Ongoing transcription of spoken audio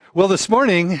Well, this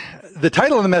morning, the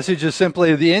title of the message is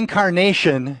simply The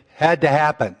Incarnation Had to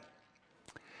Happen.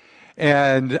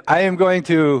 And I am going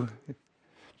to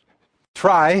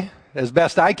try, as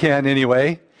best I can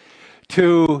anyway,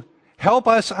 to help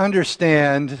us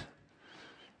understand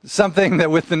something that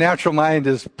with the natural mind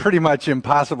is pretty much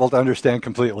impossible to understand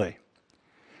completely.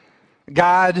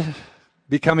 God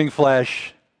becoming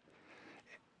flesh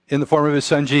in the form of his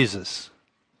son Jesus,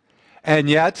 and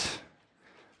yet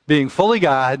being fully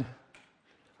God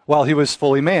while he was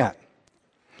fully man.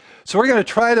 So we're going to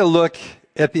try to look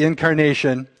at the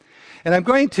incarnation, and I'm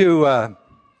going to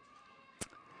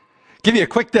give you a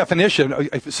quick definition,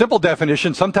 a simple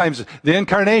definition. Sometimes the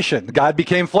incarnation, God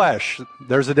became flesh.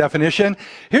 There's a definition.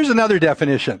 Here's another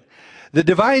definition. The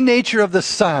divine nature of the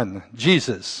Son,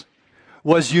 Jesus,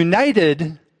 was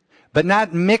united but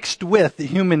not mixed with the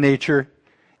human nature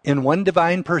in one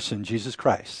divine person, Jesus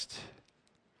Christ,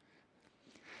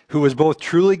 who was both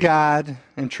truly God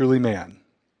and truly man.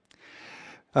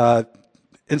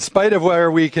 In spite of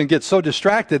where we can get so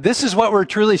distracted, this is what we're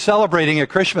truly celebrating at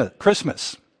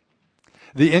Christmas.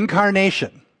 The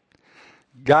incarnation.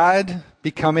 God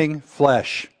becoming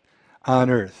flesh on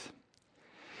earth.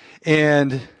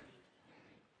 And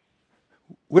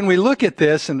when we look at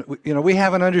this, and we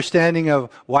have an understanding of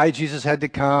why Jesus had to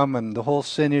come and the whole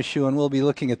sin issue, and we'll be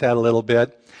looking at that a little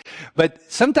bit. But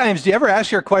sometimes, do you ever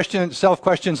ask yourself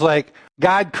questions like,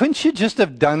 God, couldn't you just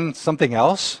have done something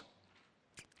else?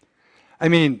 I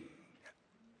mean,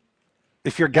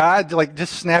 if you're God,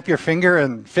 just snap your finger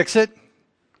and fix it?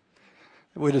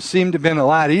 It would have seemed to have been a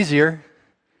lot easier.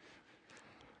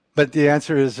 But the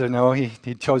answer is no, he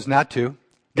chose not to.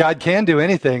 God can do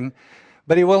anything,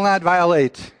 but he will not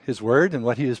violate his word and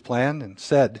what he has planned and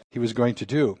said he was going to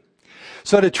do.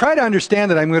 So to try to understand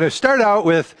that, I'm going to start out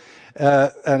with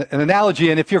an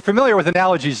analogy. And if you're familiar with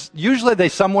analogies, usually they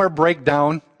somewhere break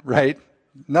down, right?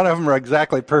 None of them are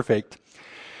exactly perfect.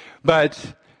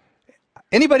 But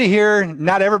anybody here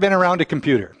not ever been around a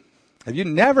computer? Have you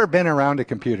never been around a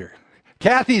computer?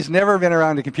 Kathy's never been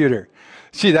around a computer.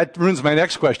 See, that ruins my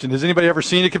next question. Has anybody ever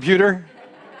seen a computer?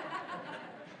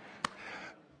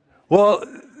 Well,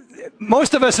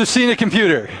 most of us have seen a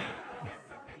computer.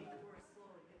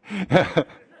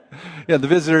 Yeah, the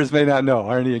visitors may not know,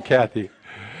 Arnie and Kathy.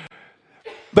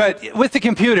 But with the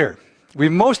computer,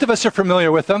 most of us are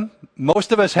familiar with them.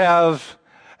 Most of us have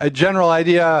a general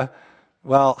idea,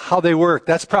 how they work.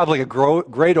 That's probably a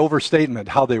great overstatement,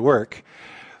 how they work.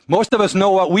 Most of us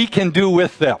know what we can do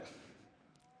with them.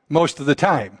 Most of the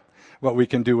time, what we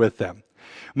can do with them.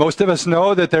 Most of us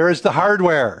know that there is the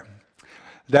hardware.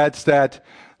 That's that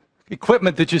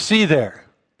equipment that you see there.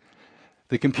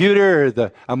 The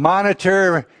computer, a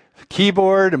monitor,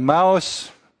 keyboard, a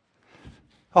mouse,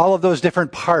 all of those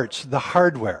different parts, the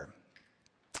hardware.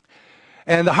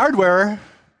 And the hardware,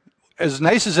 as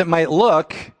nice as it might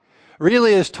look,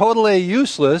 really is totally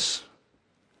useless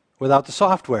without the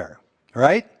software,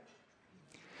 right?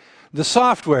 The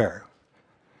software.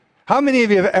 How many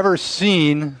of you have ever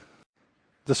seen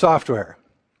the software?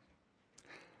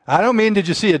 I don't mean did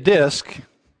you see a disc.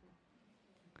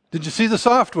 Did you see the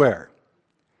software?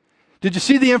 Did you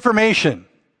see the information?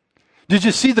 Did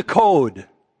you see the code?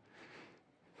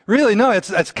 Really, no,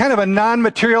 it's kind of a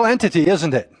non-material entity,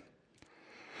 isn't it?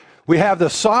 We have the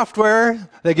software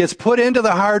that gets put into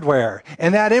the hardware,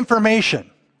 and that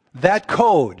information, that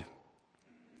code,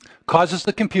 causes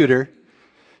the computer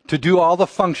to do all the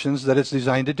functions that it's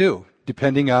designed to do,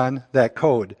 depending on that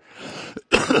code.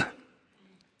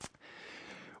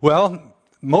 Well,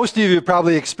 most of you have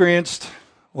probably experienced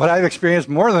what I've experienced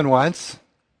more than once,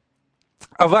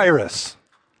 a virus.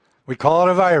 We call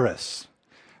it a virus.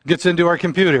 It gets into our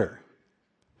computer.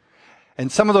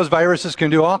 And some of those viruses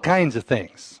can do all kinds of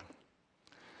things.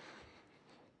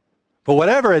 But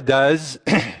whatever it does,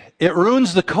 it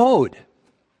ruins the code.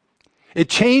 It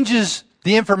changes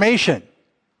the information.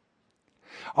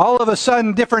 All of a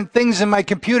sudden, different things in my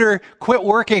computer quit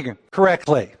working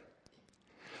correctly.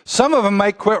 Some of them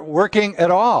might quit working at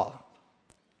all.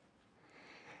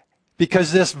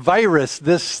 Because this virus,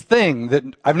 this thing that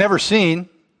I've never seen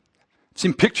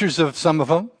pictures of some of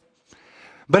them,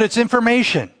 but it's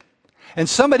information. And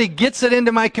somebody gets it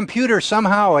into my computer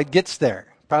somehow. It gets there.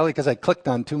 Probably because I clicked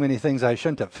on too many things I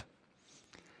shouldn't have.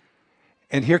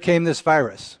 And here came this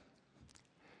virus.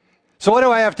 So what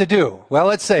do I have to do? Well,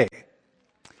 let's say,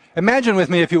 imagine with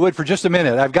me, if you would, for just a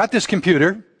minute. I've got this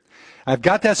computer. I've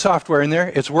got that software in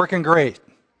there. It's working great.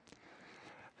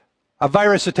 A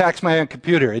virus attacks my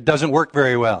computer. It doesn't work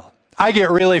very well. I get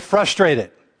really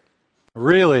frustrated.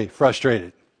 Really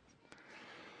frustrated.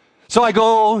 So I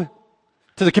go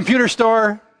to the computer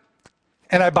store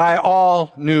and I buy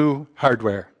all new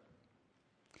hardware.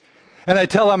 And I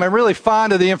tell them I'm really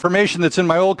fond of the information that's in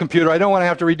my old computer. I don't want to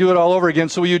have to redo it all over again.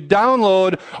 So will you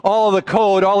download all of the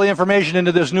code, all the information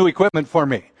into this new equipment for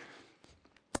me?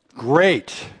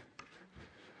 Great.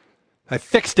 I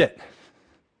fixed it.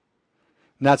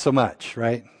 Not so much,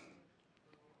 right?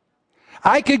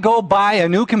 I could go buy a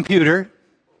new computer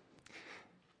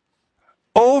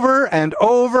over and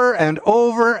over and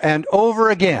over and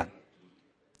over again.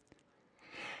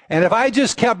 And if I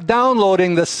just kept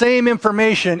downloading the same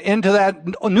information into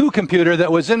that new computer that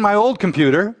was in my old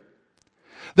computer,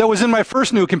 that was in my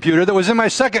first new computer, that was in my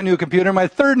second new computer, my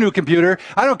third new computer,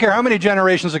 I don't care how many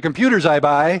generations of computers I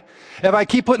buy, if I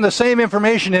keep putting the same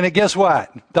information in it, guess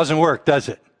what? Doesn't work, does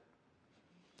it?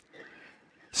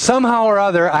 Somehow or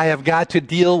other, I have got to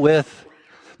deal with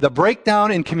the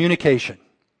breakdown in communication.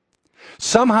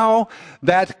 Somehow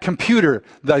that computer,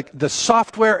 the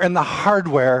software and the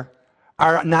hardware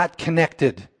are not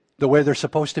connected the way they're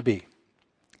supposed to be.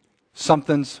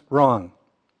 Something's wrong.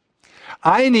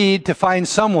 I need to find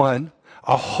someone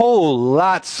a whole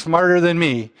lot smarter than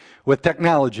me with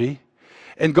technology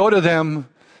and go to them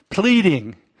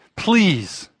pleading,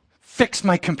 please fix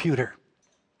my computer.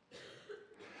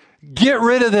 Get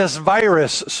rid of this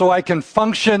virus so I can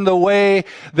function the way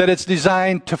that it's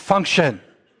designed to function.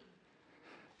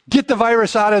 Get the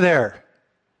virus out of there.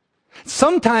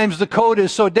 Sometimes the code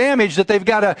is so damaged that they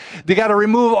got to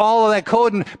remove all of that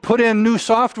code and put in new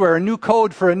software, a new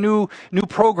code for a new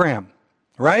program,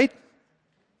 right?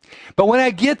 But when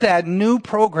I get that new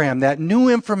program, that new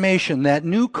information, that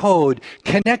new code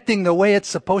connecting the way it's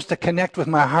supposed to connect with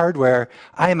my hardware,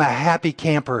 I'm a happy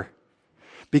camper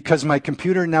because my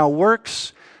computer now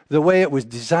works the way it was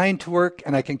designed to work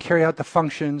and I can carry out the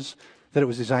functions that it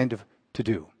was designed to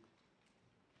do.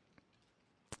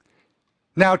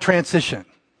 Now, transition.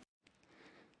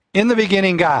 In the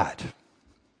beginning, God.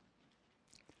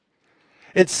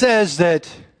 It says that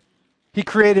He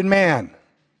created man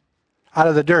out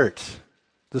of the dirt,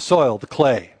 the soil, the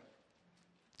clay.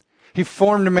 He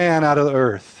formed man out of the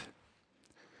earth.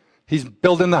 He's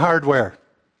building the hardware.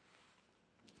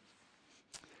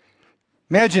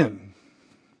 Imagine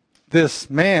this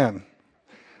man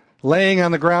laying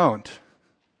on the ground,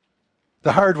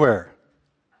 the hardware,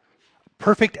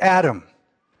 perfect atom.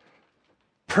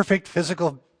 Perfect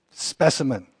physical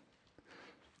specimen.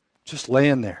 Just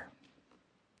laying there.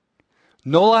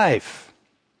 No life.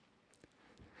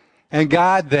 And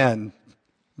God then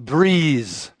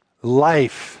breathes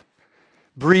life,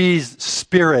 breathes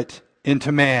spirit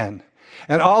into man.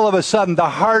 And all of a sudden the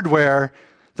hardware,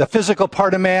 the physical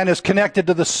part of man is connected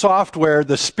to the software,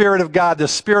 the Spirit of God, the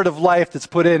Spirit of life that's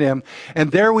put in him.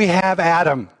 And there we have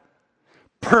Adam.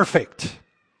 Perfect.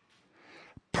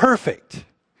 Perfect.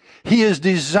 He is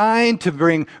designed to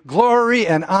bring glory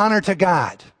and honor to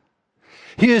God.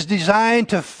 He is designed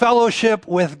to fellowship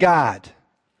with God.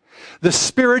 The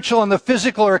spiritual and the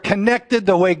physical are connected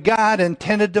the way God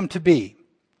intended them to be.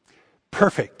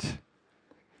 Perfect,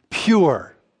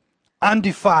 pure,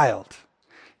 undefiled,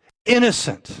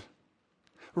 innocent,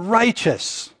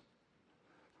 righteous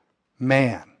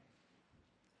man.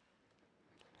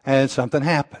 And something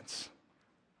happens.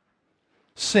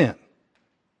 Sin.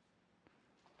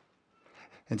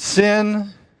 And sin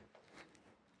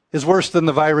is worse than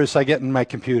the virus I get in my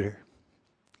computer.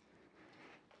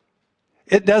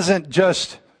 It doesn't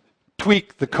just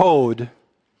tweak the code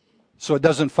so it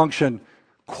doesn't function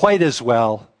quite as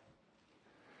well.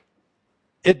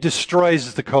 It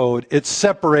destroys the code. It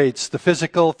separates the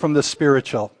physical from the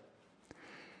spiritual.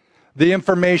 The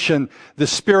information, the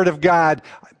Spirit of God,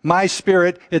 my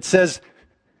spirit, it says,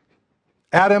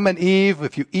 Adam and Eve,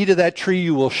 if you eat of that tree,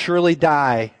 you will surely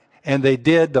die. And they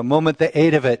did the moment they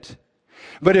ate of it.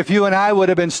 But if you and I would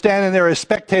have been standing there as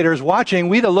spectators watching,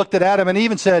 we'd have looked at Adam and Eve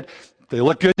and said, they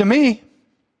look good to me.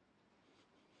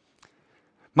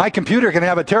 My computer can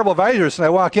have a terrible virus, and I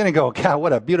walk in and go, God,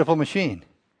 what a beautiful machine.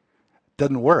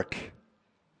 Doesn't work.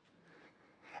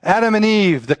 Adam and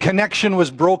Eve, the connection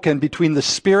was broken between the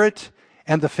spirit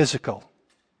and the physical.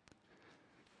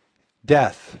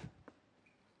 Death.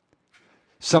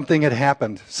 Something had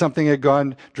happened. Something had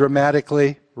gone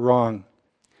dramatically wrong.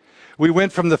 We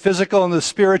went from the physical and the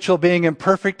spiritual being in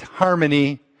perfect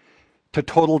harmony to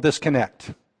total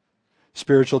disconnect.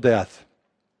 Spiritual death.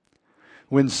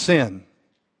 When sin,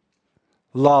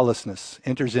 lawlessness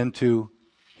enters into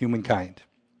humankind.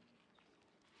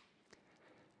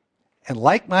 And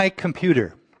like my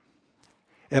computer,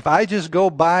 if I just go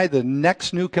buy the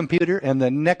next new computer and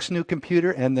the next new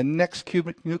computer and the next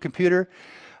new computer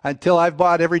until I've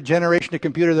bought every generation of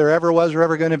computer there ever was or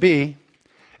ever going to be,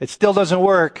 it still doesn't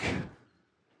work.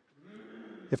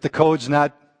 if the code's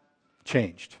not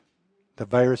changed. The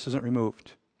virus isn't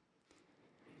removed.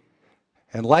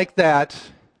 And like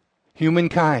that,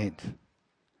 humankind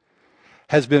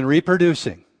has been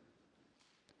reproducing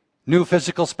new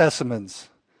physical specimens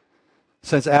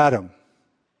since Adam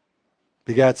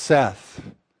begat Seth,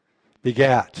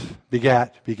 begat.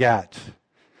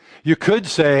 You could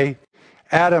say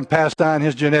Adam passed on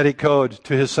his genetic code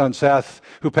to his son Seth,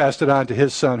 who passed it on to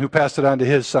his son, who passed it on to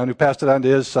his son, who passed it on to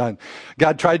his son.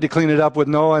 God tried to clean it up with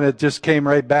Noah, and it just came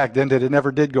right back, didn't it? It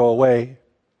never did go away.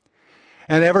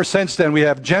 And ever since then, we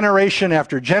have generation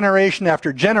after generation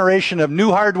after generation of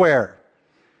new hardware,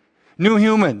 new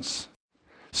humans,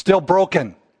 still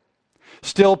broken,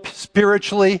 still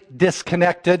spiritually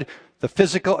disconnected, the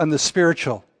physical and the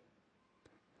spiritual.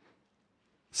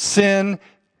 Sin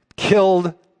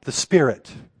killed the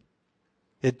spirit.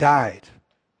 It died.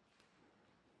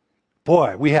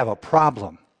 Boy, we have a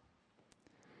problem.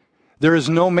 There is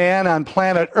no man on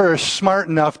planet Earth smart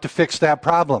enough to fix that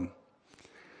problem.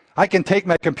 I can take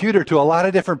my computer to a lot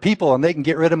of different people and they can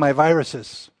get rid of my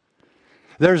viruses.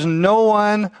 There's no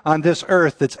one on this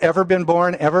earth that's ever been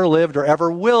born, ever lived, or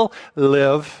ever will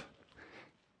live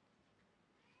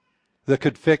that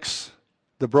could fix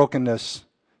the brokenness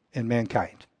in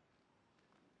mankind.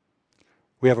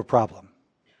 We have a problem.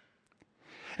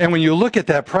 And when you look at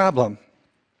that problem,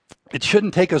 it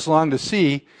shouldn't take us long to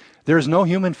see there's no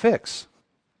human fix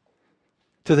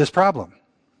to this problem.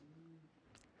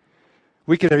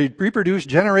 We could reproduce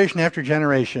generation after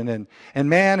generation, and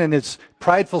man in its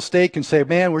prideful state can say,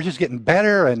 man, we're just getting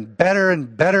better and better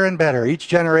and better and better. Each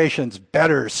generation's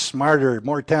better, smarter,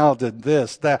 more talented,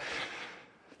 this, that.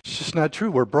 It's just not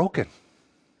true. We're broken.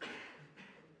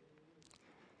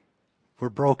 We're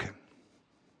broken.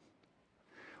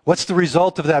 What's the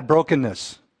result of that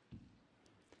brokenness?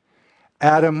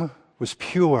 Adam was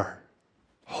pure,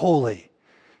 holy.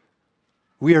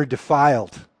 We are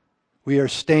defiled. We are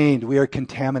stained. We are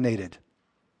contaminated.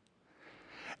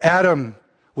 Adam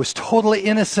was totally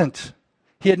innocent.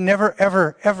 He had never,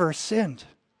 ever, ever sinned.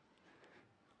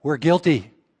 We're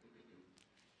guilty.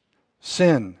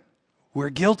 Sin. We're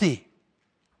guilty.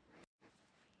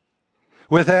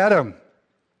 With Adam,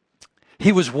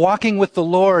 he was walking with the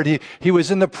Lord. He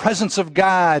was in the presence of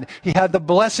God. He had the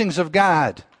blessings of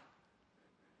God.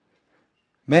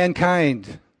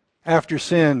 Mankind, after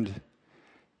sinned,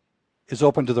 is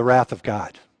open to the wrath of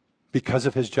God because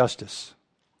of his justice.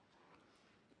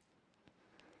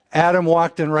 Adam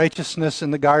walked in righteousness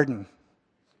in the garden.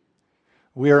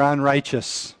 We are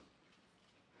unrighteous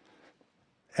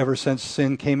ever since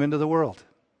sin came into the world.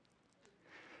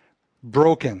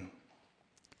 Broken.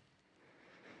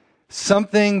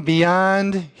 Something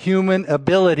beyond human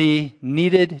ability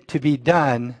needed to be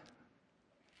done,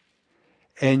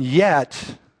 and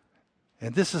yet,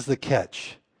 and this is the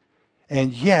catch,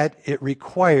 and yet it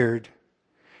required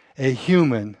a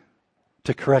human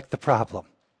to correct the problem.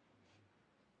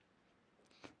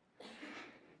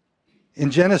 In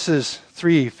Genesis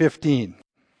 3:15,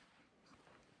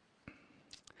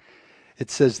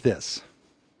 it says this,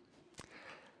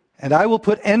 "And I will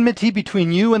put enmity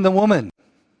between you and the woman."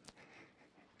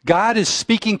 God is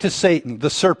speaking to Satan, the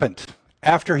serpent,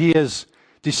 after he has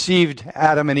deceived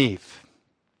Adam and Eve.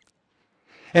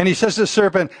 And he says to the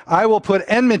serpent, "I will put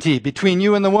enmity between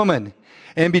you and the woman,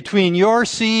 and between your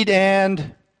seed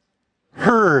and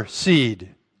her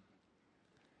seed.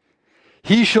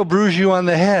 He shall bruise you on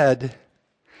the head,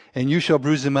 and you shall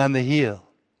bruise him on the heel."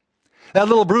 That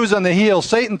little bruise on the heel,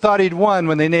 Satan thought he'd won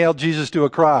when they nailed Jesus to a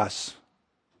cross.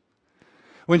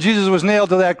 When Jesus was nailed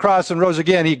to that cross and rose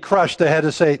again, he crushed the head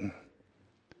of Satan.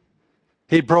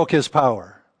 He broke his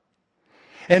power.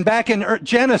 And back in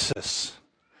Genesis,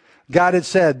 God had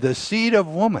said, the seed of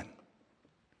woman,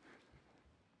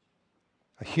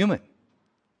 a human.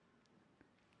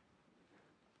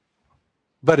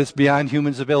 But it's beyond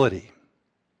human's ability.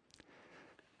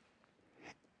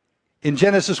 In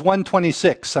Genesis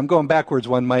 1:26, I'm going backwards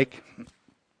one, Mike.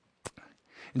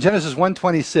 In Genesis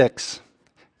 1:26,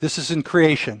 this is in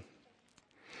creation.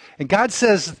 And God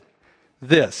says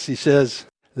this, he says,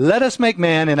 "Let us make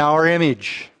man in our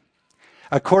image,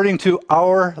 according to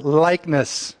our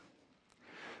likeness."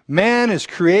 Man is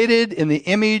created in the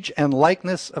image and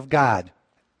likeness of God.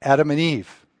 Adam and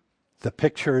Eve. The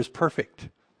picture is perfect.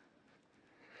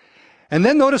 And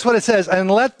then notice what it says, "And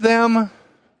let them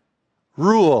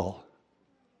rule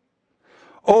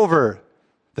over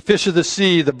the fish of the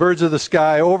sea, the birds of the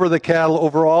sky, over the cattle,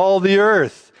 over all the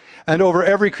earth, and over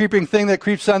every creeping thing that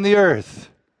creeps on the earth."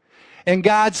 In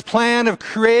God's plan of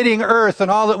creating earth and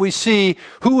all that we see,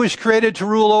 who was created to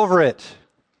rule over it?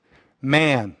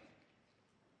 Man.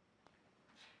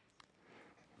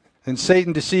 And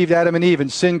Satan deceived Adam and Eve,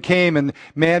 and sin came, and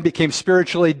man became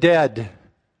spiritually dead,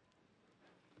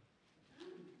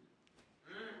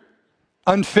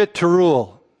 unfit to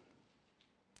rule.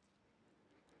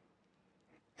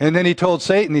 And then he told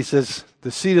Satan, he says, the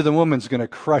seed of the woman's going to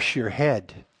crush your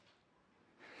head.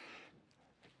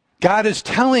 God is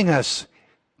telling us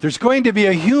there's going to be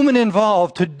a human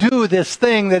involved to do this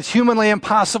thing that's humanly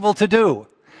impossible to do.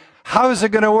 How is it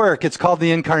going to work? It's called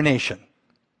the Incarnation.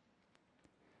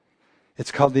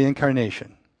 It's called the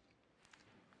Incarnation.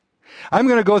 I'm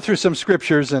going to go through some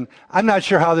scriptures, and I'm not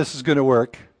sure how this is going to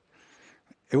work.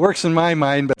 It works in my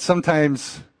mind, but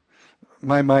sometimes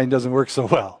my mind doesn't work so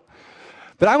well.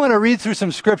 But I want to read through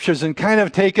some scriptures and kind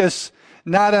of take us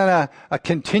not on a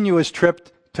continuous trip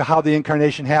to how the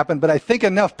Incarnation happened, but I think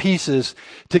enough pieces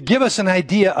to give us an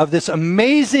idea of this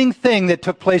amazing thing that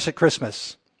took place at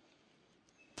Christmas.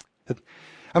 I'm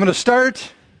going to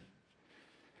start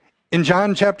in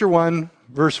John chapter 1,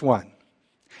 verse 1.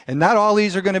 And not all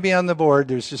these are going to be on the board.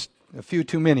 There's just a few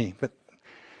too many. But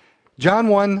John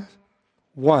 1,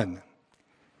 1.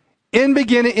 In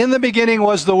the beginning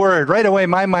was the Word. Right away,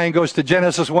 my mind goes to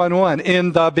Genesis 1, 1.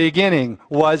 In the beginning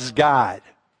was God.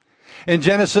 In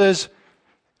Genesis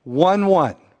 1,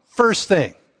 1. First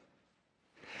thing.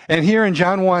 And here in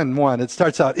John 1, 1, it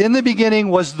starts out, in the beginning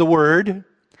was the Word,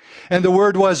 and the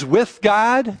Word was with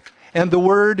God, and the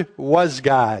Word was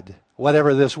God.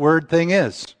 Whatever this word thing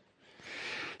is.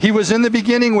 He was in the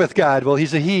beginning with God. Well,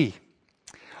 he's a he.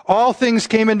 All things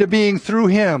came into being through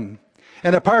him.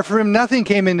 And apart from him, nothing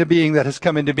came into being that has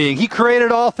come into being. He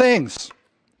created all things.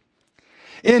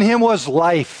 In him was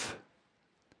life.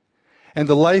 And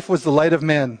the life was the light of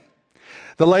men.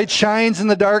 The light shines in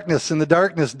the darkness, and the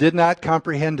darkness did not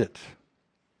comprehend it.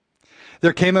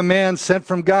 There came a man sent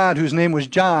from God whose name was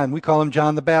John. We call him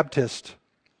John the Baptist.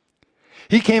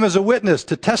 He came as a witness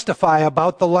to testify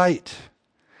about the light,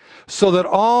 so that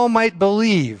all might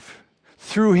believe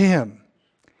through him.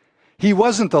 He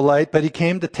wasn't the light, but he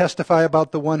came to testify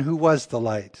about the one who was the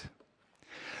light.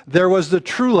 There was the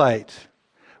true light,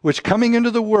 which coming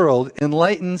into the world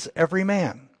enlightens every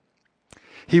man.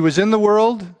 He was in the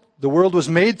world was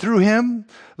made through him,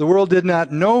 the world did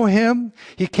not know him.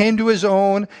 He came to his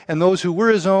own, and those who were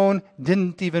his own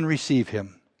didn't even receive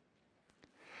him.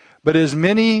 But as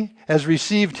many as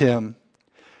received him,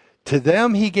 to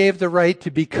them he gave the right to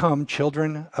become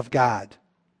children of God.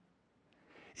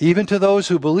 Even to those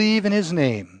who believe in his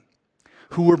name,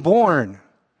 who were born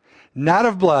not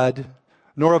of blood,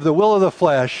 nor of the will of the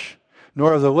flesh,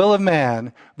 nor of the will of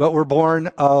man, but were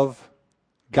born of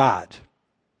God.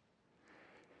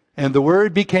 And the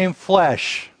Word became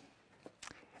flesh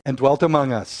and dwelt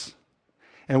among us.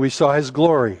 And we saw his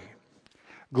glory.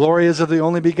 Glory is of the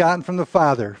only begotten from the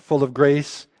Father, full of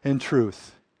grace and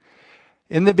truth.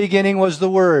 In the beginning was the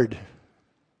Word.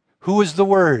 Who is the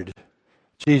Word?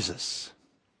 Jesus.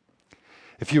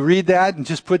 If you read that and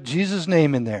just put Jesus'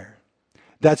 name in there,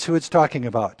 that's who it's talking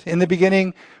about. In the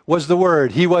beginning was the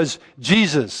Word. He was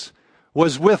Jesus,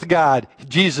 was with God.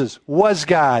 Jesus was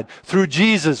God. Through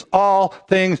Jesus, all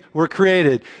things were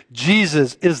created.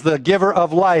 Jesus is the giver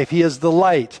of life. He is the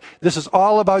light. This is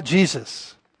all about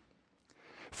Jesus.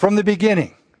 From the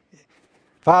beginning,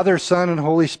 Father, Son, and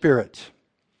Holy Spirit.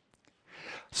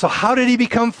 So how did he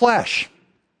become flesh?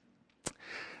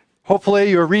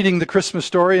 Hopefully you're reading the Christmas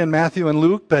story in Matthew and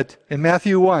Luke, but in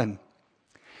Matthew 1.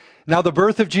 Now the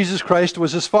birth of Jesus Christ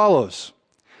was as follows.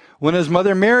 When his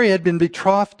mother Mary had been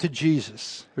betrothed to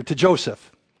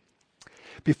Joseph,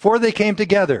 before they came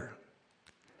together,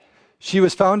 she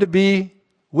was found to be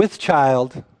with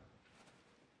child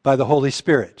by the Holy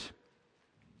Spirit.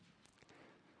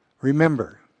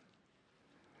 Remember,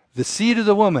 the seed of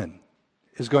the woman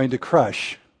is going to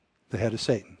crush the head of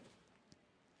Satan.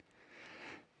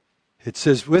 It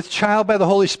says, with child by the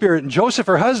Holy Spirit. And Joseph,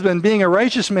 her husband, being a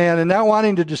righteous man and not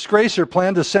wanting to disgrace her,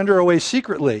 planned to send her away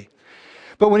secretly.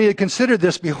 But when he had considered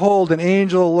this, behold, an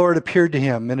angel of the Lord appeared to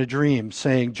him in a dream,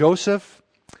 saying, Joseph,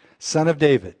 son of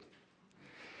David,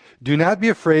 do not be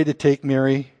afraid to take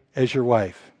Mary as your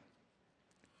wife.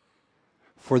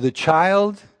 For the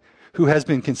child who has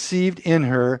been conceived in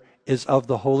her is of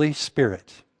the Holy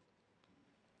Spirit.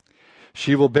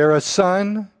 She will bear a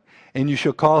son, and you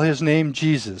shall call his name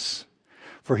Jesus,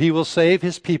 for he will save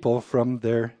his people from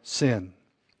their sin.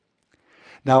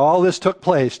 Now all this took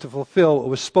place to fulfill what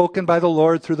was spoken by the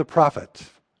Lord through the prophet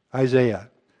Isaiah,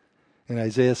 in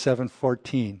Isaiah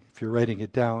 7:14, if you're writing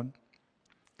it down.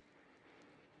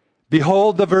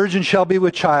 Behold, the virgin shall be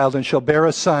with child and shall bear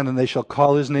a son, and they shall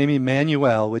call his name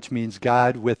Emmanuel, which means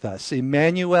God with us.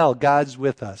 Emmanuel, God's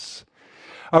with us.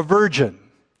 A virgin.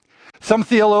 Some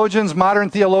theologians, modern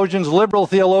theologians, liberal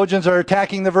theologians are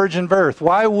attacking the virgin birth.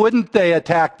 Why wouldn't they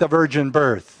attack the virgin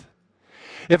birth?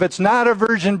 If it's not a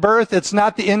virgin birth, it's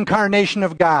not the incarnation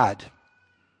of God.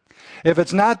 If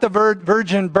it's not the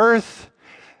virgin birth,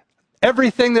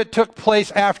 everything that took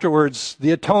place afterwards,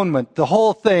 the atonement, the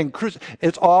whole thing,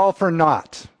 it's all for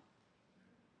naught.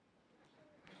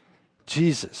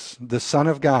 Jesus, the Son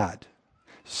of God,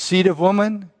 seed of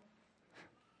woman,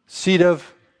 seed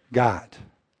of God.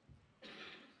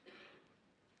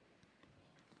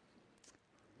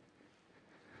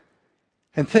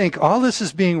 And think, all this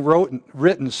is being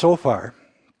written so far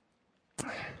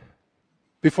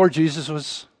before Jesus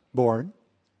was born.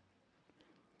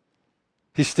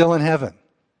 He's still in heaven.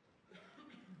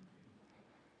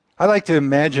 I like to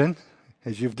imagine,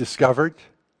 as you've discovered,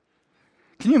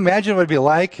 can you imagine what it'd be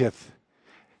like if,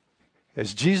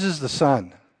 as Jesus the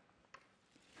Son,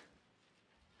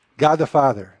 God the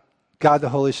Father, God the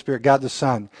Holy Spirit, God the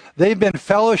Son, they've been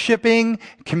fellowshipping,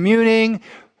 communing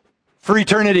for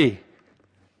eternity.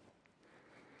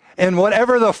 And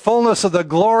whatever the fullness of the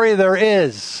glory there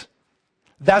is,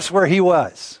 that's where he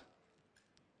was.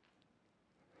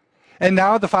 And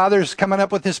now the Father's coming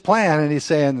up with his plan, and he's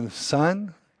saying,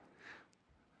 Son,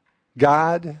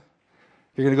 God,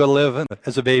 you're going to go live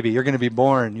as a baby. You're going to be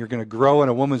born. You're going to grow in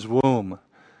a woman's womb.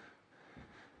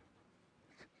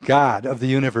 God of the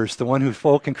universe, the one who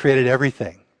spoke and created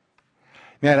everything.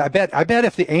 Man, I bet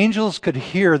if the angels could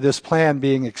hear this plan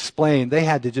being explained, they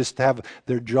had to just have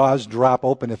their jaws drop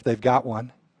open if they've got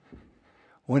one.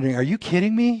 Wondering, are you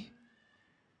kidding me?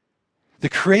 The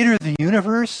creator of the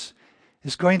universe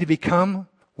is going to become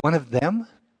one of them?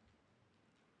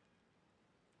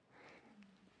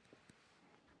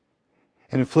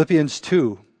 And in Philippians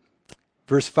 2,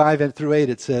 verse 5 through 8,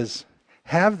 it says,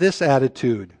 have this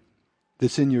attitude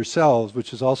that's in yourselves,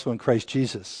 which is also in Christ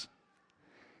Jesus,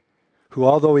 who,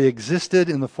 although he existed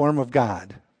in the form of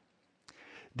God,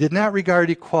 did not regard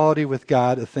equality with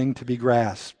God a thing to be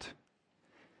grasped,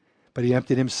 but he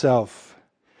emptied himself,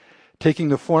 taking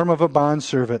the form of a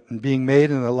bondservant and being made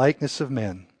in the likeness of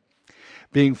men.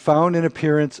 Being found in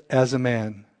appearance as a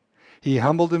man, he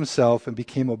humbled himself and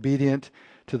became obedient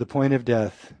to the point of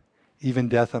death, even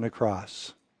death on a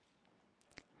cross.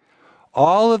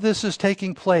 All of this is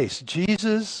taking place.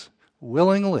 Jesus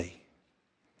willingly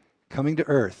coming to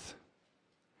earth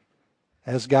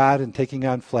as God and taking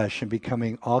on flesh and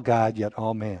becoming all God yet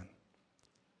all man,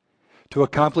 to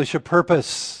accomplish a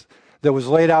purpose that was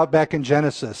laid out back in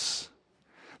Genesis.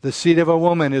 The seed of a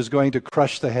woman is going to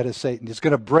crush the head of Satan. It's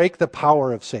going to break the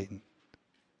power of Satan.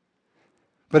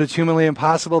 But it's humanly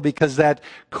impossible because that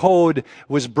code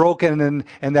was broken,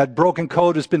 and that broken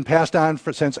code has been passed on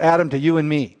since Adam to you and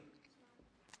me.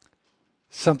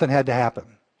 Something had to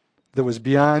happen that was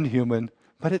beyond human,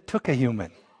 but it took a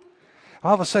human.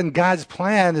 All of a sudden, God's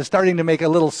plan is starting to make a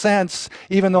little sense,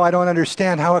 even though I don't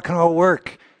understand how it can all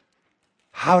work.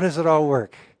 How does it all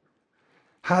work?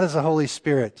 How does the Holy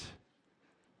Spirit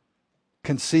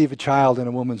conceive a child in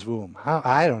a woman's womb? How?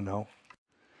 I don't know.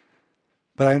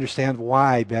 But I understand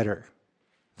why better,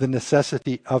 the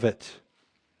necessity of it.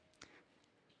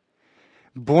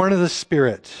 Born of the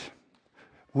Spirit,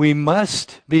 we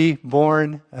must be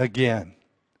born again.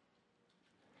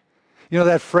 You know,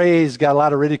 that phrase got a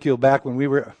lot of ridicule back when we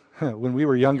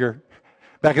were younger,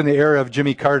 back in the era of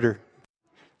Jimmy Carter.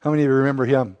 How many of you remember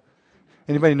him?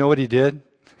 Anybody know what he did?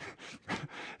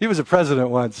 He was a president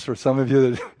once, for some of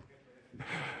you.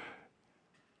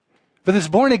 But this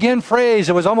born again phrase,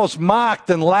 it was almost mocked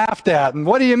and laughed at. And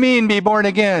what do you mean, be born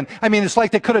again? I mean, it's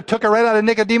like they could have took it right out of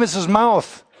Nicodemus's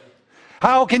mouth.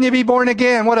 How can you be born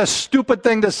again? What a stupid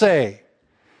thing to say.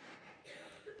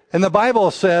 And the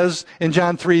Bible says in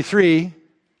John 3:3,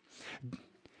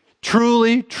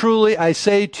 truly, truly, I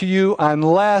say to you,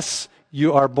 unless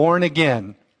you are born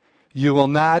again, you will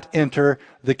not enter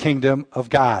the kingdom of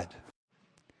God.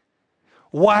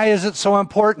 Why is it so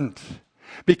important?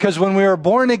 Because when we are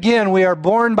born again, we are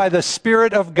born by the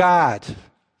Spirit of God.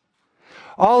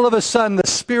 All of a sudden, the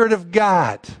Spirit of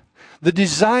God, the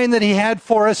design that he had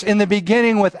for us in the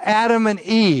beginning with Adam and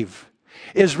Eve,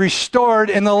 is restored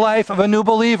in the life of a new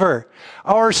believer.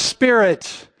 Our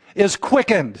spirit is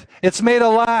quickened. It's made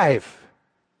alive.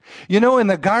 You know, in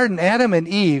the garden, Adam and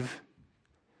Eve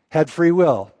had free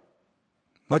will,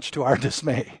 much to our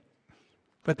dismay.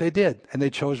 But they did, and they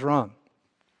chose wrong.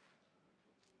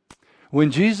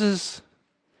 When Jesus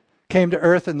came to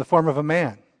earth in the form of a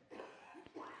man,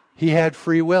 he had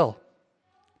free will.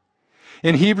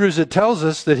 In Hebrews, it tells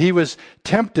us that he was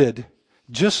tempted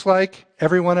just like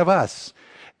every one of us.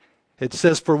 It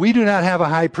says, for we do not have a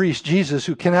high priest, Jesus,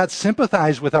 who cannot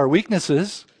sympathize with our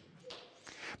weaknesses,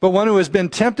 but one who has been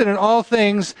tempted in all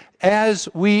things as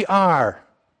we are.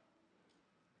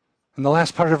 And the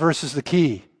last part of the verse is the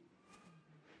key.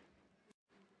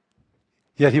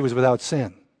 Yet he was without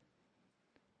sin.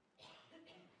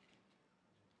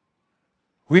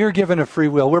 We are given a free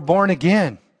will. We're born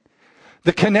again.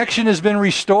 The connection has been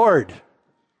restored.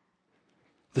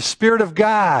 The Spirit of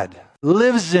God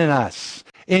lives in us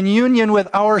in union with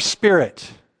our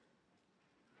spirit.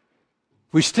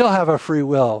 We still have a free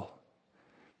will,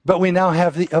 but we now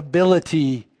have the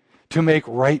ability to make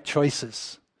right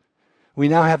choices. We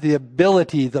now have the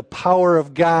ability, the power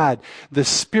of God. The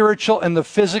spiritual and the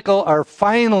physical are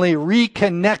finally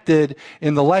reconnected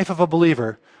in the life of a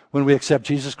believer when we accept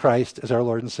Jesus Christ as our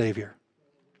Lord and Savior.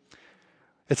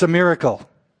 It's a miracle.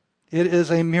 It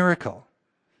is a miracle.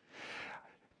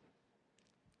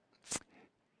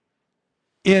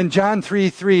 In John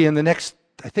 3:3, in the next,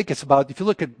 I think it's about, if you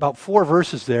look at about 4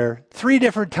 verses there, 3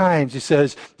 different times he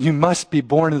says, you must be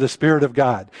born of the Spirit of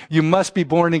God. You must be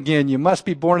born again. You must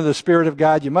be born of the Spirit of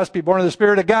God. You must be born of the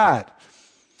Spirit of God.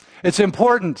 It's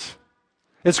important.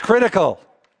 It's critical.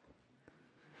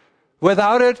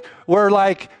 Without it, we're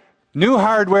like new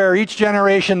hardware each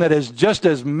generation that is just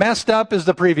as messed up as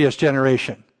the previous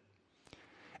generation.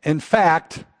 In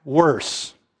fact,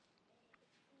 worse.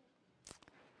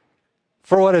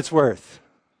 For what it's worth,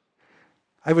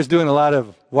 I was doing a lot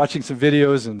of watching some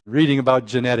videos and reading about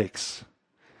genetics.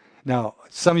 Now,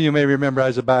 some of you may remember I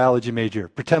was a biology major.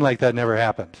 Pretend like that never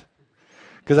happened.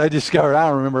 Because I discovered I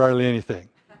don't remember hardly anything.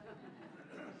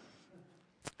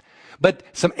 But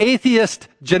some atheist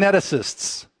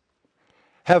geneticists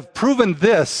have proven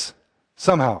this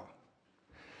somehow,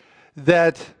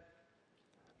 that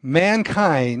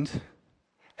mankind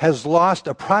has lost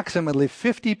approximately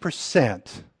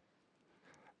 50%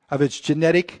 of its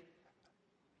genetic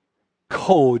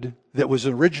code that was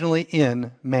originally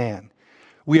in man.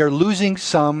 We are losing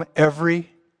some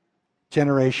every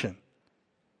generation.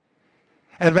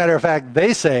 As a matter of fact,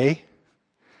 they say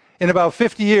in about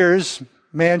 50 years,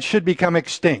 man should become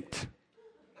extinct.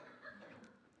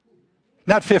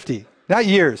 Not 50, not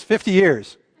years, 50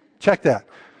 years. Check that.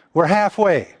 We're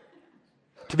halfway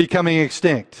to becoming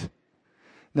extinct.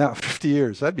 Now, 50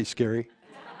 years, that'd be scary.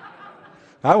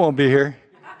 I won't be here.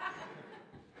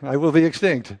 I will be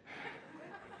extinct.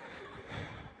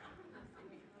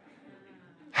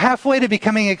 Halfway to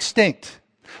becoming extinct.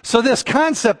 So this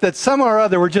concept that somehow or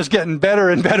other we're just getting better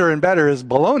and better and better is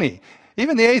baloney.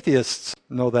 Even the atheists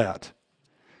know that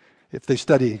if they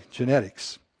study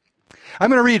genetics. I'm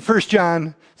going to read 1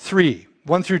 John 3,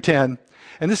 1 through 10,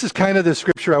 and this is kind of the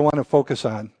scripture I want to focus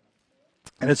on.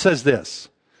 And it says this: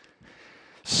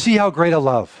 see how great a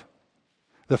love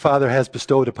the Father has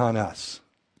bestowed upon us,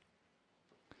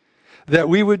 that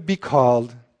we would be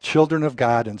called children of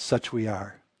God, and such we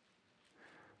are.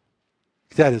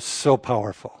 That is so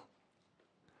powerful.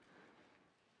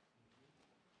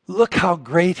 Look how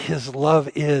great his love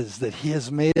is, that he has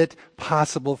made it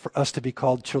possible for us to be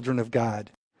called children of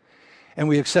God. And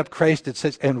we accept Christ, it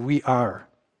says, and we are.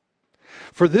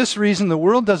 For this reason, the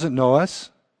world doesn't know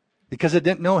us, because it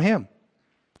didn't know him.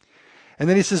 And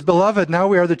then he says, beloved, now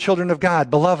we are the children of God.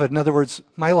 Beloved, in other words,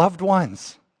 my loved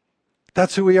ones.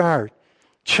 That's who we are,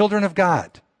 children of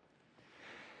God.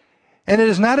 And it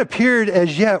has not appeared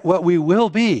as yet what we will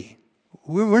be.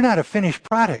 We're not a finished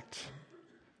product.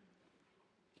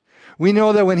 We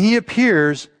know that when he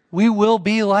appears, we will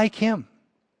be like him,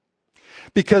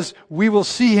 because we will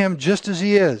see him just as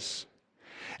he is.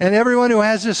 And everyone who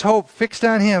has this hope fixed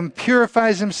on him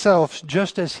purifies himself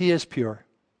just as he is pure.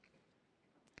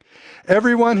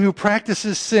 Everyone who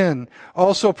practices sin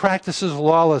also practices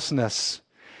lawlessness,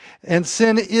 and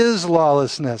sin is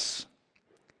lawlessness.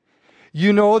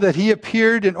 You know that he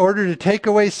appeared in order to take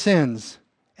away sins,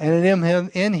 and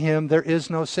in him there is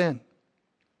no sin.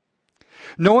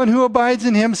 No one who abides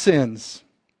in him sins.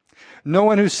 No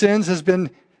one who sins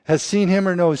has seen him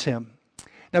or knows him.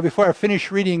 Now, before I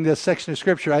finish reading this section of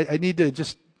Scripture, I need to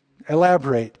just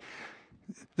elaborate.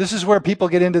 This is where people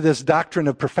get into this doctrine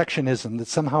of perfectionism, that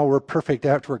somehow we're perfect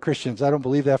after we're Christians. I don't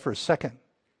believe that for a second.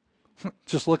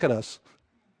 Just look at us.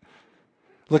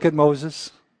 Look at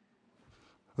Moses.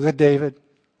 Look at David.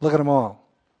 Look at them all.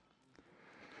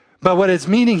 But what it's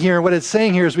meaning here, what it's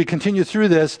saying here as we continue through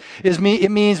this, it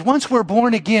means once we're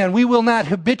born again, we will not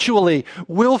habitually,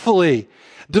 willfully,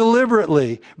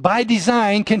 deliberately, by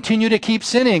design, continue to keep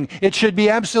sinning. It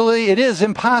is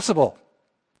impossible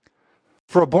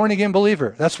for a born-again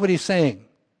believer. That's what he's saying.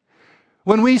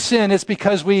 When we sin, it's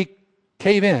because we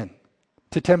cave in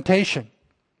to temptation.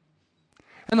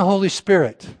 And the Holy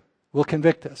Spirit will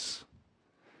convict us.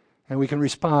 And we can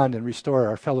respond and restore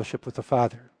our fellowship with the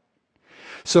Father.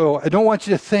 So I don't want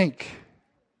you to think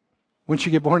once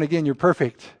you get born again, you're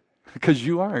perfect, because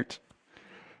you aren't.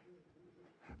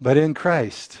 But in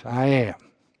Christ, I am.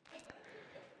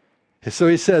 So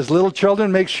he says, little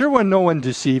children, make sure when no one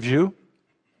deceives you.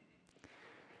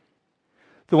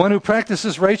 The one who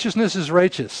practices righteousness is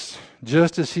righteous,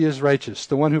 just as he is righteous.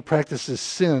 The one who practices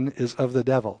sin is of the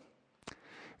devil.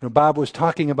 Bob was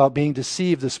talking about being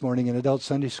deceived this morning in adult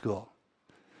Sunday school.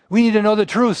 We need to know the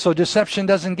truth so deception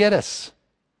doesn't get us.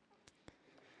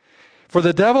 For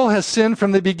the devil has sinned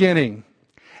from the beginning.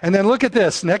 And then look at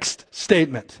this next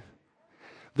statement.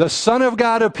 The Son of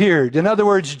God appeared. In other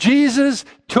words, Jesus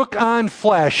took on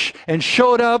flesh and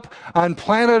showed up on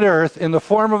planet Earth in the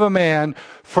form of a man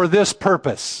for this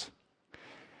purpose.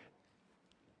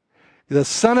 The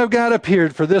Son of God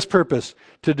appeared for this purpose,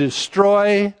 to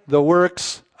destroy the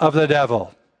works of the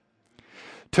devil,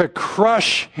 to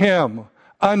crush him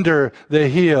under the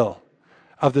heel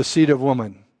of the seed of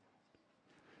woman.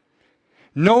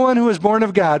 No one who is born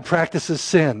of God practices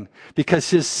sin,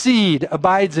 because his seed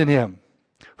abides in him.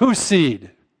 Whose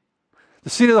seed? The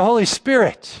seed of the Holy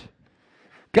Spirit.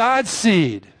 God's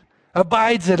seed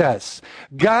abides in us.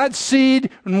 God's seed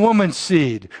and woman's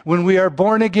seed when we are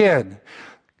born again.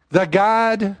 The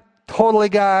God, totally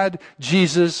God,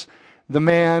 Jesus, the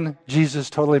man, Jesus,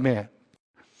 totally man.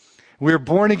 We're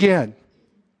born again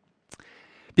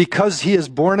because he is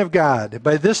born of God.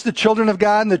 By this the children of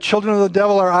God and the children of the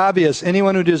devil are obvious.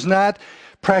 Anyone who does not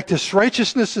practice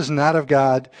righteousness is not of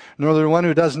God, nor the one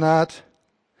who does not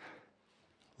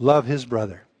love his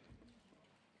brother.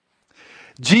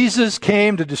 Jesus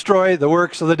came to destroy the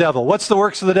works of the devil. What's the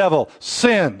works of the devil?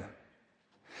 Sin.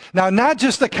 Now, not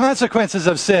just the consequences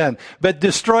of sin, but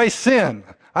destroy sin.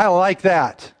 I like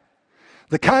that.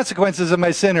 The consequences of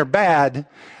my sin are bad,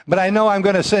 but I know I'm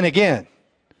going to sin again.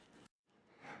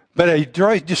 But I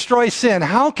destroy sin.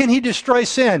 How can he destroy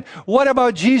sin? What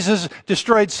about Jesus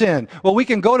destroyed sin? Well, we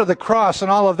can go to the cross and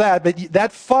all of that, but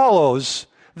that follows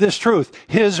this truth.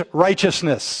 His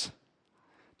righteousness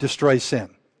destroys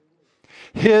sin.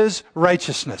 His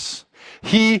righteousness.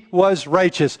 He was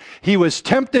righteous. He was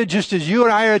tempted just as you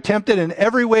and I are tempted in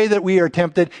every way that we are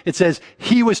tempted. It says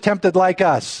he was tempted like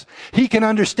us. He can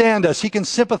understand us. He can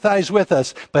sympathize with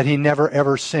us, but he never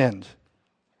ever sinned.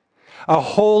 A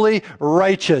holy,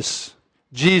 righteous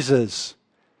Jesus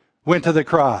went to the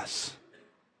cross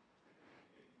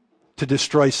to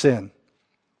destroy sin.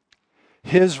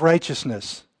 His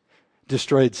righteousness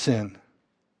destroyed sin.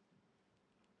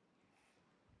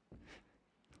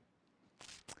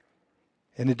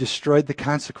 And it destroyed the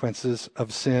consequences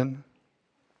of sin.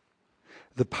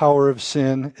 The power of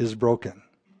sin is broken.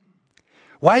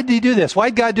 Why did he do this? Why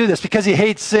did God do this? Because he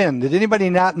hates sin. Did anybody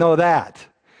not know that?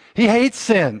 He hates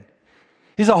sin.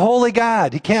 He's a holy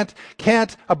God. He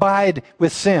can't abide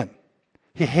with sin.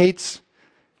 He hates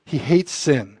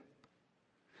sin.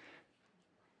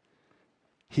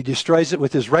 He destroys it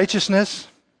with his righteousness.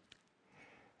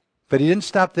 But he didn't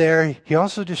stop there. He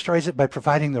also destroys it by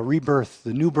providing the rebirth,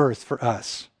 the new birth for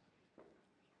us.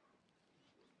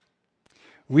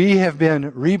 We have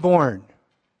been reborn.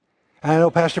 And I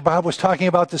know Pastor Bob was talking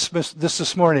about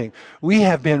this morning. We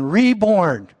have been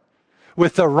reborn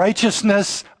with the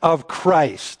righteousness of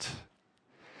Christ.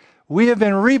 We have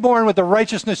been reborn with the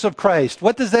righteousness of Christ.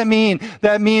 What does that mean?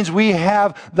 That means we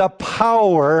have the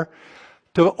power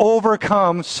to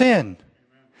overcome sin.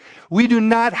 We do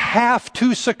not have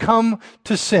to succumb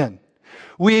to sin.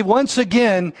 We once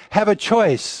again have a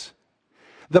choice.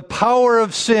 The power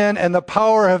of sin and the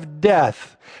power of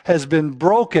death has been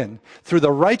broken through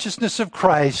the righteousness of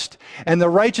Christ and the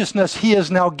righteousness he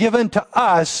has now given to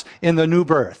us in the new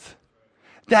birth.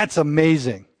 That's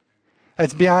amazing.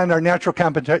 That's beyond our natural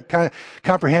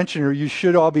comprehension, or you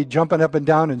should all be jumping up and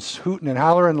down and hooting and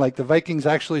hollering like the Vikings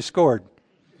actually scored.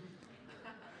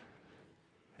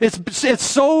 It's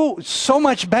so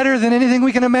much better than anything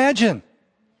we can imagine.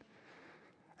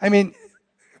 I mean,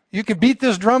 you could beat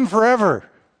this drum forever.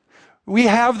 We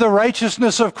have the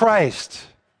righteousness of Christ.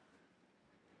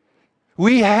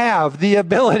 We have the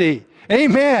ability,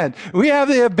 amen, we have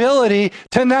the ability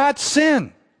to not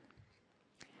sin.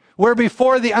 Where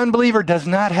before the unbeliever does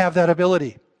not have that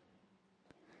ability.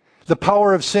 The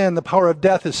power of sin, the power of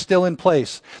death is still in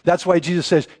place. That's why Jesus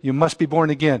says, you must be born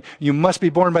again. You must be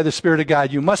born by the Spirit of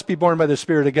God. You must be born by the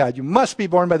Spirit of God. You must be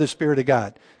born by the Spirit of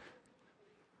God.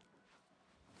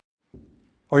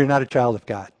 Or you're not a child of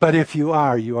God. But if you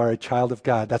are a child of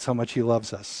God. That's how much he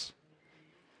loves us.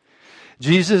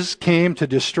 Jesus came to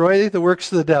destroy the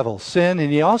works of the devil, sin,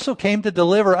 and he also came to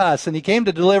deliver us. And he came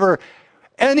to deliver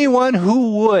anyone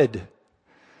who would.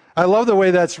 I love the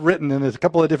way that's written in a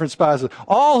couple of different spots.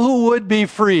 All who would be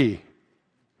free.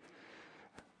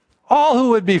 all who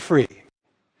would be free.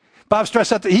 Bob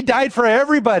stressed out that he died for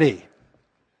everybody.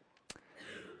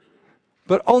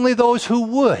 But only those who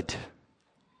would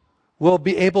will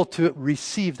be able to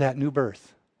receive that new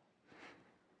birth.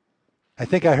 I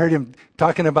think I heard him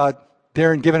talking about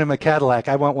Darren giving him a Cadillac.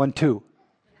 I want one too,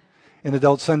 in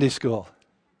adult Sunday school.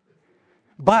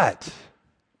 But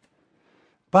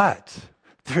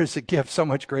there's a gift so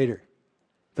much greater.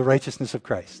 The righteousness of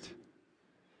Christ.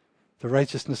 The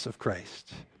righteousness of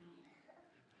Christ.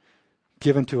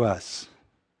 Given to us.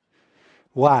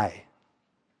 Why?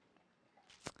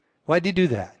 Why did he do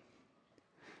that?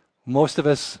 Most of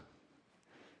us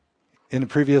in the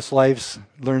previous lives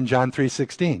learned John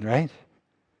 3:16, right?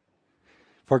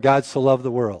 For God so loved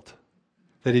the world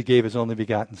that he gave his only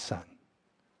begotten Son,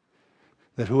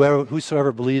 that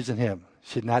whosoever believes in him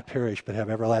should not perish but have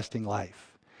everlasting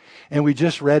life. And we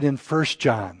just read in 1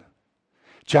 John.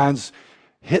 John's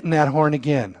hitting that horn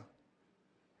again.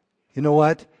 You know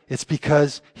what? It's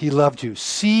because he loved you.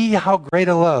 See how great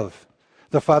a love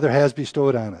the Father has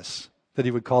bestowed on us, that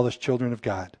he would call us children of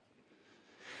God.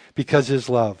 Because his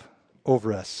love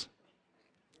over us.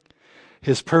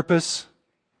 His purpose,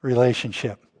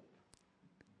 relationship.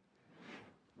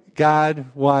 God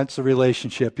wants a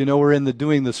relationship. You know, we're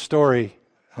doing the story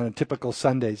on a typical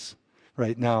Sundays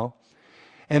right now.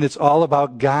 And it's all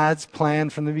about God's plan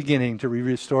from the beginning to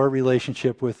restore a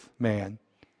relationship with man.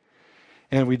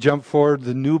 And we jump forward,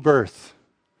 the new birth.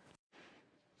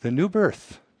 The new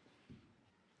birth.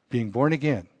 Being born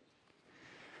again.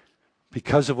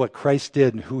 Because of what Christ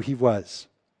did and who he was.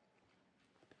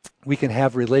 We can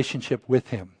have relationship with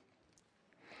him.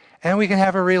 And we can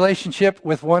have a relationship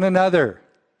with one another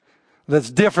that's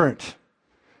different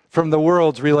from the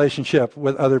world's relationship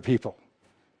with other people.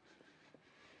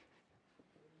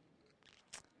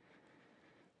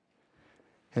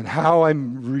 And how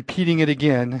I'm repeating it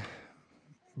again,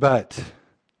 but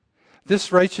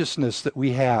this righteousness that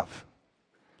we have,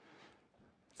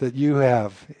 that you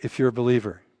have if you're a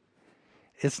believer,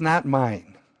 it's not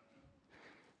mine.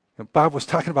 Bob was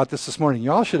talking about this morning.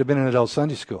 You all should have been in adult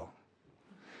Sunday school.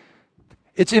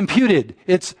 It's imputed.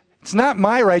 It's not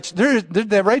my rights.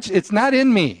 It's not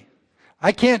in me.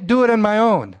 I can't do it on my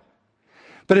own.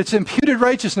 But it's imputed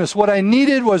righteousness. What I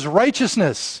needed was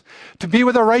righteousness. To be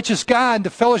with a righteous God, to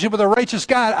fellowship with a righteous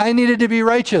God, I needed to be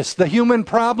righteous. The human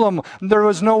problem, there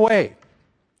was no way.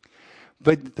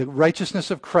 But the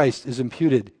righteousness of Christ is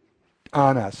imputed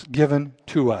on us, given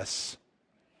to us.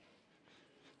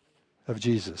 Of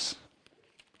Jesus.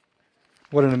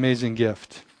 What an amazing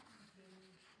gift.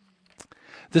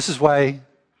 This is why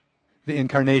the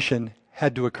incarnation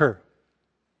had to occur.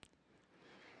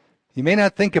 You may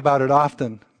not think about it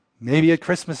often. Maybe at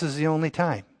Christmas is the only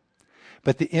time.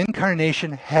 But the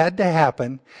incarnation had to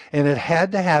happen, and it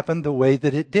had to happen the way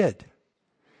that it did.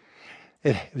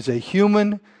 It was a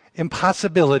human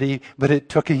impossibility, but it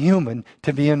took a human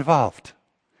to be involved.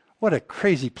 What a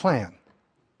crazy plan.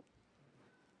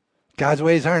 God's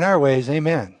ways aren't our ways,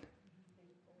 amen.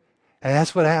 And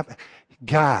that's what happened.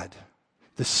 God,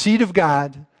 the seed of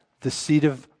God, the seed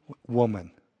of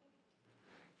woman.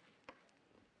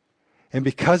 And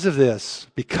because of this,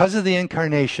 because of the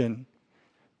incarnation,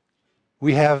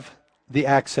 we have the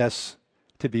access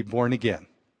to be born again.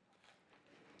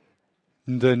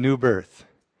 The new birth.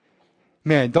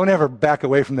 Man, don't ever back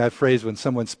away from that phrase when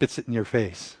someone spits it in your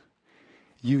face.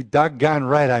 You doggone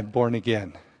right, I'm born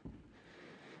again.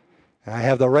 I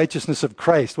have the righteousness of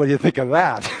Christ. What do you think of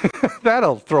that?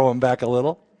 That'll throw them back a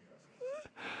little.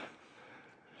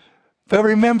 But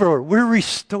remember, we're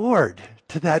restored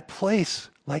to that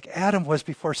place like Adam was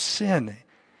before sin.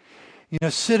 You know,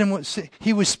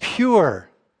 he was pure,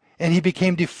 and he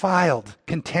became defiled,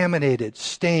 contaminated,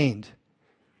 stained.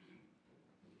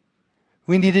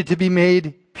 We needed to be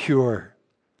made pure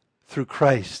through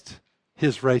Christ,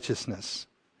 his righteousness.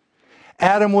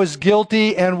 Adam was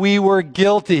guilty, and we were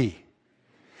guilty.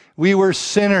 We were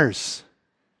sinners.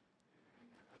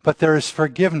 But there is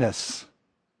forgiveness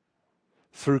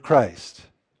through Christ.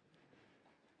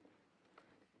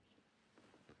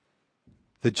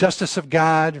 The justice of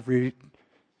God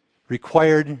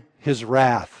required his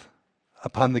wrath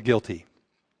upon the guilty.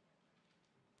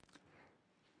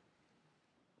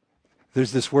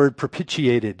 There's this word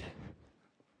propitiated,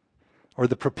 or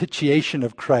the propitiation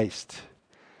of Christ.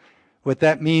 What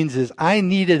that means is I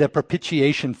needed a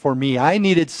propitiation for me. I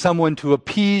needed someone to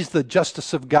appease the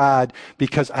justice of God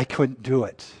because I couldn't do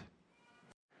it.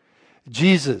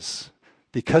 Jesus,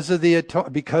 because of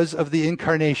the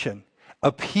incarnation,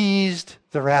 appeased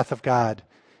the wrath of God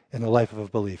in the life of a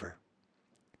believer.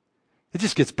 It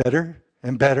just gets better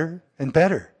and better and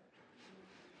better.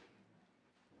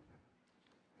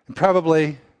 And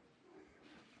probably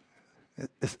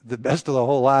the best of the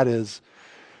whole lot is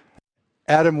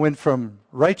Adam went from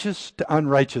righteous to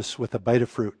unrighteous with a bite of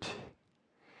fruit.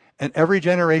 And every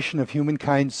generation of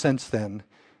humankind since then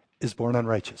is born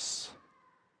unrighteous.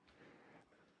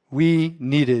 We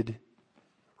needed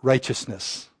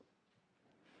righteousness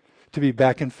to be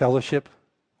back in fellowship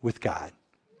with God,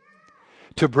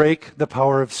 to break the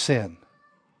power of sin.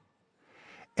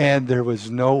 And there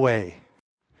was no way.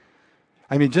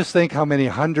 I mean, just think how many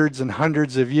hundreds and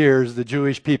hundreds of years the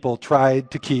Jewish people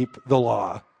tried to keep the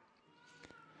law,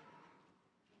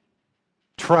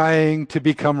 trying to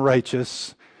become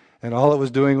righteous, and all it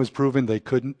was doing was proving they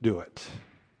couldn't do it.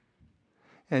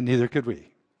 And neither could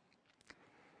we.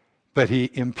 But he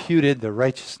imputed the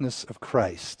righteousness of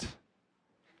Christ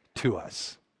to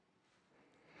us.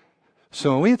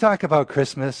 So when we talk about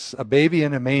Christmas, a baby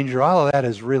in a manger, all of that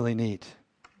is really neat.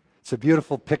 It's a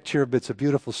beautiful picture, but it's a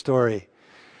beautiful story.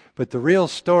 But the real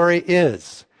story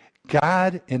is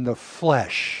God in the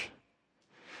flesh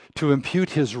to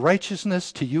impute his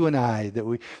righteousness to you and I,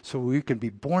 so we can be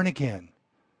born again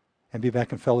and be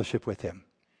back in fellowship with him.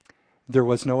 There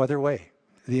was no other way.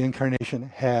 The incarnation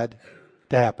had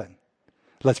to happen.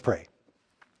 Let's pray.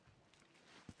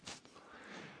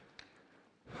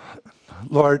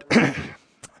 Lord,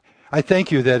 I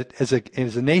thank you that as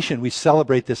a nation we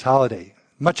celebrate this holiday.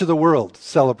 Much of the world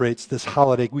celebrates this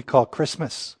holiday we call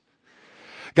Christmas.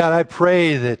 God, I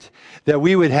pray that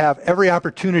we would have every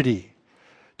opportunity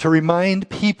to remind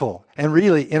people, and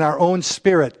really in our own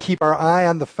spirit, keep our eye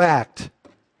on the fact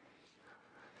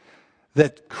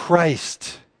that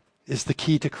Christ is the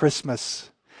key to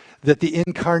Christmas. That the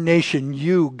incarnation,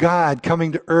 you, God,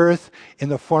 coming to earth in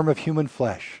the form of human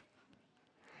flesh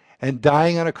and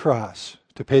dying on a cross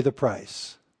to pay the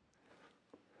price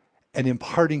and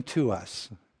imparting to us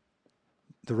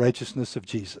the righteousness of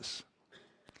Jesus.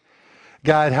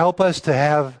 God, help us to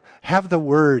have the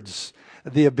words,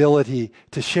 the ability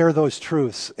to share those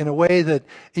truths in a way that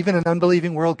even an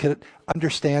unbelieving world can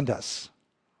understand us.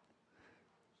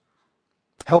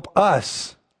 Help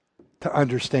us to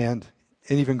understand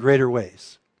in even greater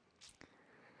ways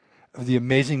of the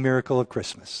amazing miracle of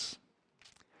Christmas.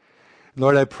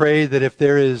 Lord, I pray that if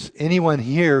there is anyone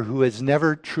here who has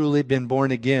never truly been born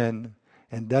again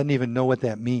and doesn't even know what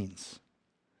that means,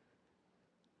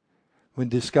 would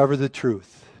discover the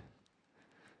truth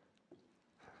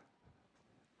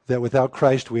that without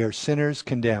Christ we are sinners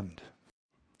condemned.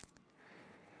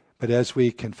 But as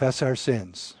we confess our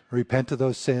sins, repent of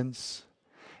those sins,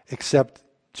 accept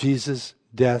Jesus'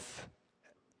 death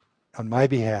on my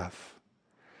behalf,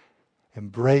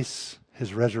 embrace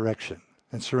his resurrection,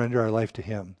 and surrender our life to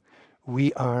him,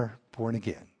 we are born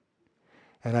again.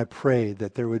 And I pray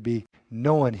that there would be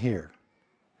no one here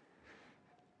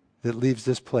that leaves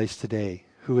this place today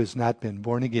who has not been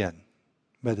born again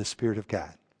by the Spirit of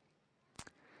God.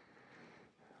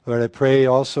 Lord, I pray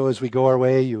also as we go our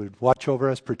way, you would watch over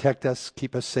us, protect us,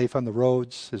 keep us safe on the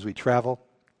roads as we travel.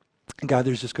 God,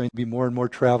 there's just going to be more and more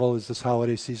travel as this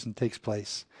holiday season takes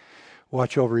place.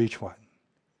 Watch over each one.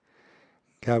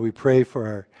 God, we pray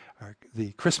for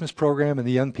the Christmas program and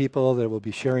the young people that will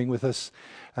be sharing with us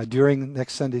during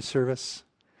next Sunday service.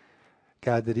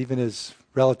 God, that even as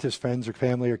relatives, friends, or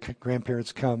family or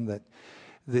grandparents come,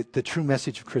 that the true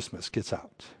message of Christmas gets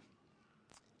out.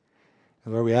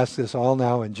 And Lord, we ask this all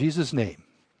now in Jesus' name.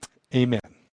 Amen.